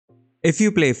If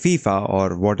you play FIFA,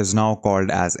 or what is now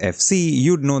called as FC,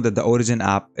 you'd know that the Origin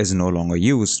app is no longer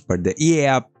used, but the EA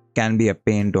app can be a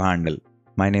pain to handle.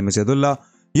 My name is Yadullah,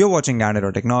 you're watching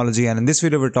Candid.Technology, and in this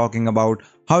video we're talking about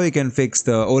how you can fix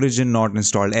the Origin not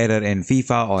installed error in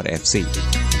FIFA or FC.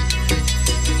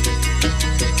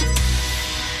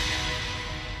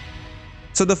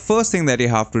 So the first thing that you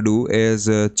have to do is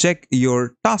check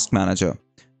your task manager.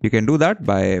 You can do that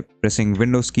by pressing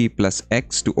Windows key plus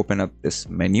X to open up this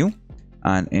menu.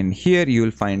 And in here you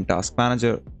will find task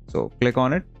manager, so click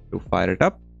on it to fire it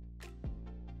up.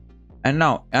 And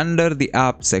now under the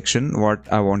app section,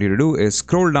 what I want you to do is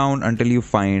scroll down until you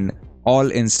find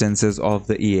all instances of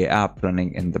the EA app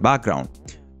running in the background.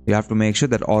 You have to make sure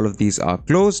that all of these are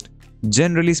closed.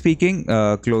 Generally speaking,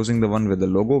 closing the one with the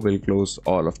logo will close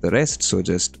all of the rest, so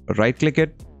just right click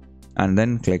it and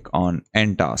then click on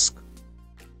end task,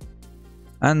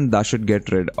 and that should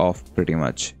get rid of pretty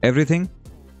much everything.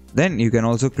 Then you can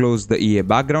also close the EA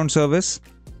background service.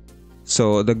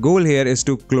 So the goal here is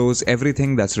to close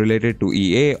everything that's related to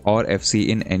EA or FC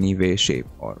in any way, shape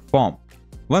or form.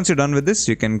 Once you're done with this,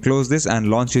 you can close this and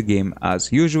launch your game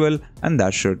as usual, and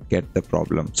that should get the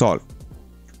problem solved.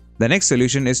 The next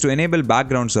solution is to enable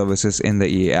background services in the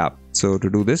EA app. So to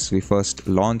do this, we first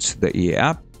launch the EA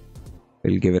app.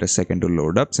 We'll give it a second to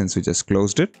load up since we just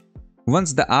closed it.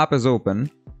 Once the app is open,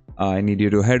 I need you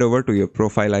to head over to your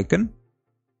profile icon.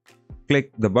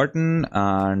 Click the button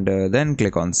and then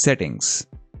click on settings.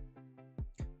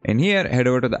 In here, head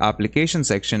over to the application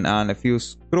section, and if you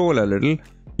scroll a little,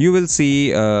 you will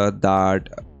see that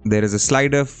there is a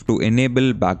slider to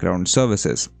enable background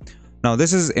services. Now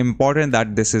this is important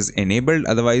that this is enabled,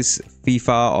 otherwise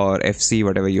FIFA or FC,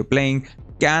 whatever you're playing,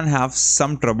 can have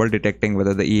some trouble detecting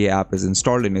whether the EA app is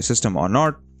installed in your system or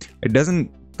not. It doesn't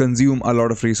consume a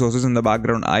lot of resources in the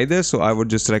background either, so I would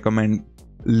just recommend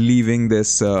leaving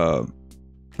this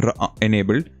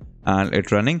enabled and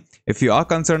it running. If you are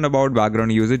concerned about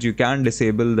background usage, you can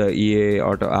disable the EA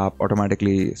auto app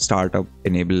automatically startup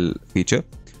enable feature,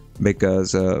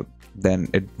 because then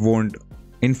it won't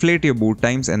inflate your boot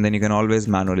times, and then you can always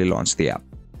manually launch the app.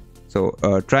 So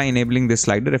try enabling this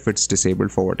slider if it's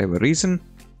disabled for whatever reason,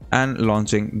 and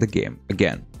launching the game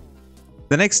again.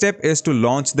 The next step is to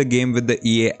launch the game with the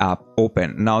EA app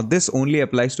open. Now this only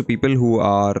applies to people who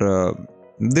are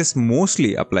this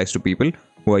mostly applies to people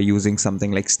who are using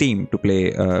something like Steam to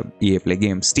play EA Play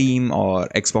games, Steam or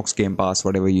Xbox Game Pass,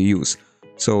 whatever you use.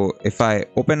 So if I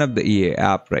open up the EA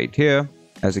app right here,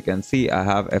 as you can see, I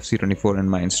have FC24 in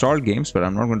my installed games, but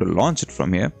I'm not going to launch it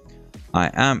from here.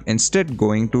 I am instead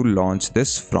going to launch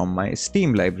this from my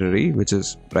Steam library, which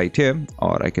is right here,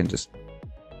 or I can just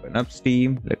open up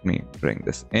Steam. Let me bring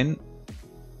this in.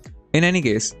 In any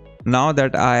case, now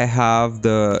that I have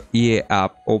the EA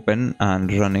app open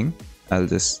and running, I'll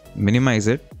just minimize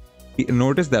it.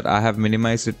 Notice that I have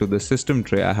minimized it to the system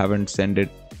tray. I haven't sent it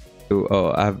to,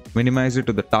 I have minimized it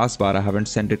to the taskbar. I haven't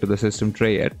sent it to the system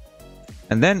tray yet.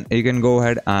 And then you can go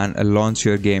ahead and launch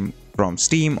your game from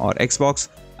Steam or Xbox,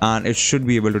 and it should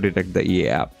be able to detect the EA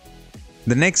app.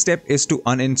 The next step is to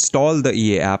uninstall the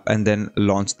EA app and then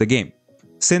launch the game.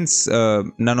 Since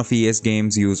none of EA's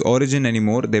games use Origin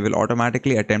anymore, they will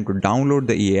automatically attempt to download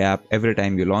the EA app every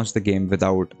time you launch the game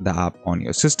without the app on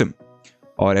your system.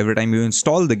 Or every time you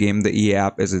install the game, the EA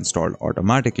app is installed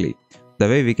automatically. The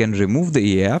way we can remove the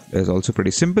EA app is also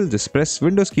pretty simple. Just press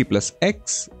Windows key plus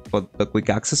X for the quick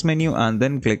access menu and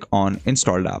then click on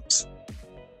installed apps.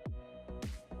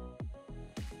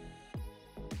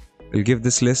 We'll give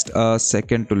this list a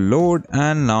second to load,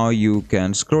 and now you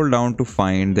can scroll down to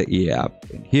find the EA app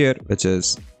in here, which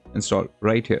is installed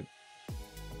right here.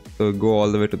 So go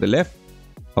all the way to the left,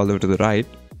 all the way to the right,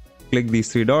 click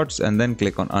these three dots and then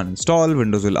click on uninstall.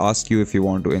 Windows will ask you if you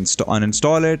want to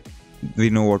uninstall it. We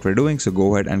know what we're doing, so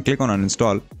go ahead and click on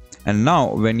uninstall. And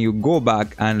now when you go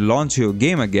back and launch your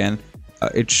game again,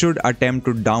 it should attempt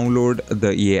to download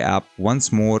the EA app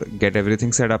once more, get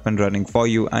everything set up and running for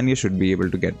you, and you should be able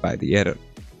to get by the error.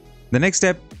 The next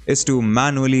step is to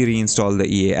manually reinstall the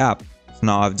EA app.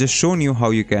 Now I've just shown you how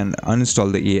you can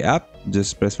uninstall the EA app.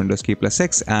 Just press Windows key plus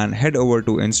X and head over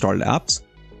to installed apps.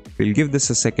 We'll give this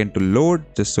a second to load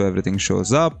just so everything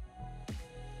shows up.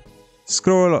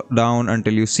 Scroll down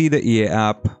until you see the EA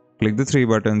app, click the three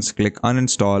buttons, click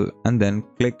uninstall, and then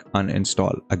click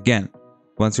uninstall again.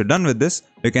 Once you're done with this,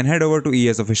 you can head over to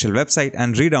EA's official website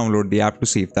and re-download the app to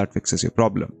see if that fixes your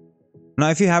problem. Now,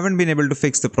 if you haven't been able to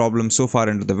fix the problem so far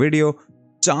into the video,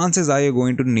 chances are you're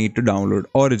going to need to download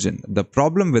Origin. The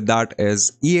problem with that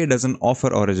is EA doesn't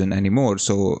offer Origin anymore.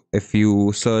 So if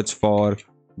you search for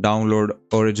download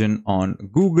Origin on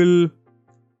Google,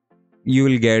 you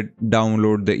will get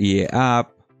download the EA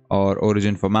app or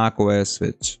Origin for macOS,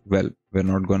 which, well, we're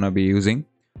not gonna be using.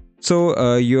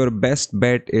 So your best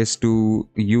bet is to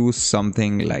use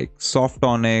something like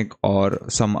Softonic or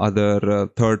some other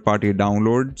third-party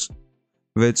downloads,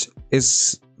 which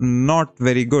is not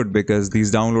very good because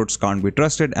these downloads can't be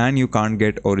trusted and you can't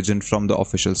get Origin from the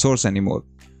official source anymore.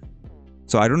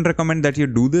 So I don't recommend that you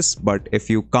do this, but if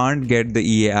you can't get the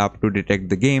EA app to detect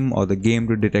the game or the game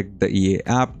to detect the EA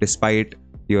app despite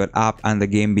your app and the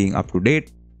game being up to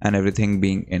date and everything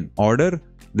being in order,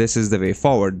 this is the way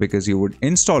forward, because you would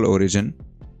install Origin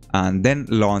and then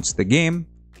launch the game,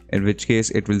 in which case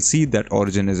it will see that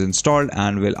Origin is installed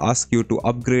and will ask you to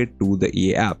upgrade to the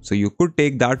EA app. So you could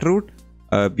take that route.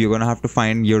 You're gonna have to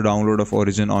find your download of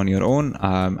Origin on your own.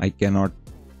 I cannot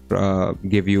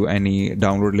give you any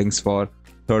download links for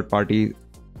third-party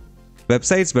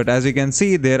websites, but as you can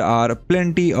see, there are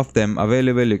plenty of them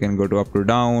available. You can go to Up to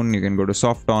Down, you can go to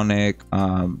Softonic.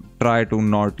 Try to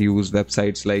not use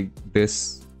websites like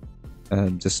this,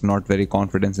 just not very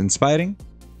confidence inspiring,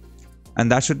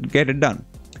 and that should get it done.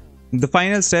 The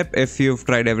final step, if you've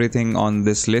tried everything on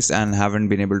this list and haven't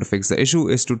been able to fix the issue,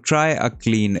 is to try a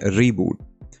clean reboot.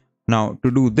 Now,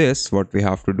 to do this, what we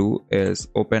have to do is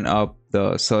open up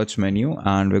the search menu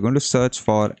and we're going to search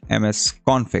for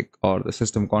msconfig, or the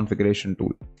system configuration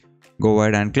tool. Go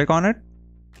ahead and click on it.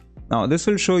 Now, this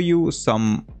will show you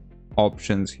some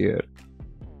options here.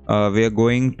 We are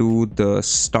going to the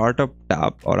startup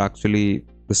tab, or actually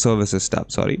the services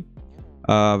tab, sorry.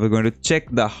 We're going to check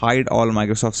the hide all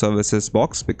Microsoft services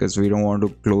box because we don't want to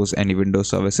close any Windows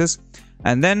services,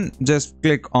 and then just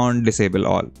click on disable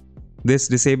all. This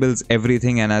disables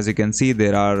everything, and as you can see,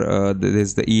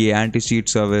 there's the EA anti-cheat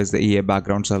service, the EA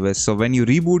background service. So when you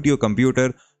reboot your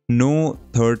computer, no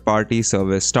third-party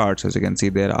service starts. As you can see,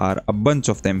 there are a bunch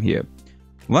of them here.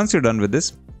 Once you're done with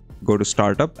this, go to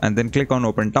startup and then click on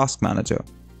open task manager.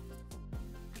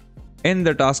 In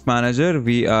the task manager,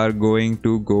 we are going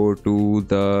to go to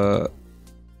the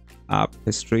app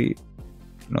history,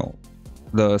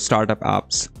 the startup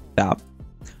apps tab,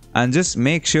 and just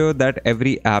make sure that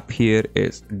every app here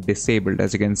is disabled.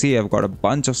 As you can see, I've got a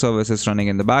bunch of services running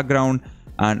in the background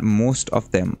and most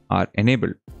of them are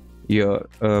enabled. Here,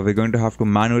 we're going to have to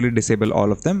manually disable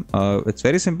all of them. It's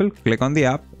very simple. Click on the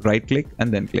app, right click,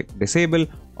 and then click disable,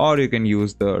 or you can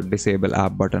use the disable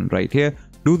app button right here.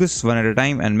 Do this one at a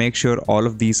time and make sure all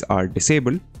of these are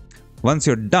disabled. Once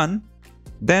you're done,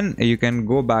 then you can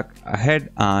go back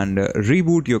ahead and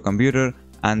reboot your computer,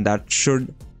 and that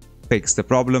should fix the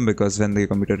problem, because when the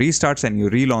computer restarts and you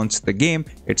relaunch the game,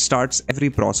 it starts every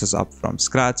process up from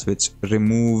scratch, which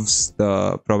removes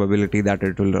the probability that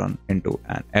it will run into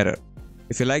an error.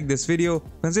 If you like this video,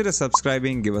 consider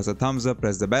subscribing, give us a thumbs up,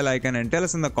 press the bell icon, and tell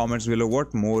us in the comments below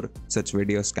what more such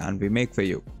videos can we make for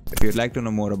you. If you'd like to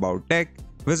know more about tech,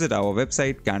 visit our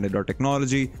website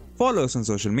Candid.Technology, follow us on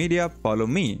social media, follow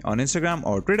me on Instagram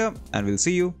or Twitter, and we'll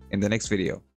see you in the next video.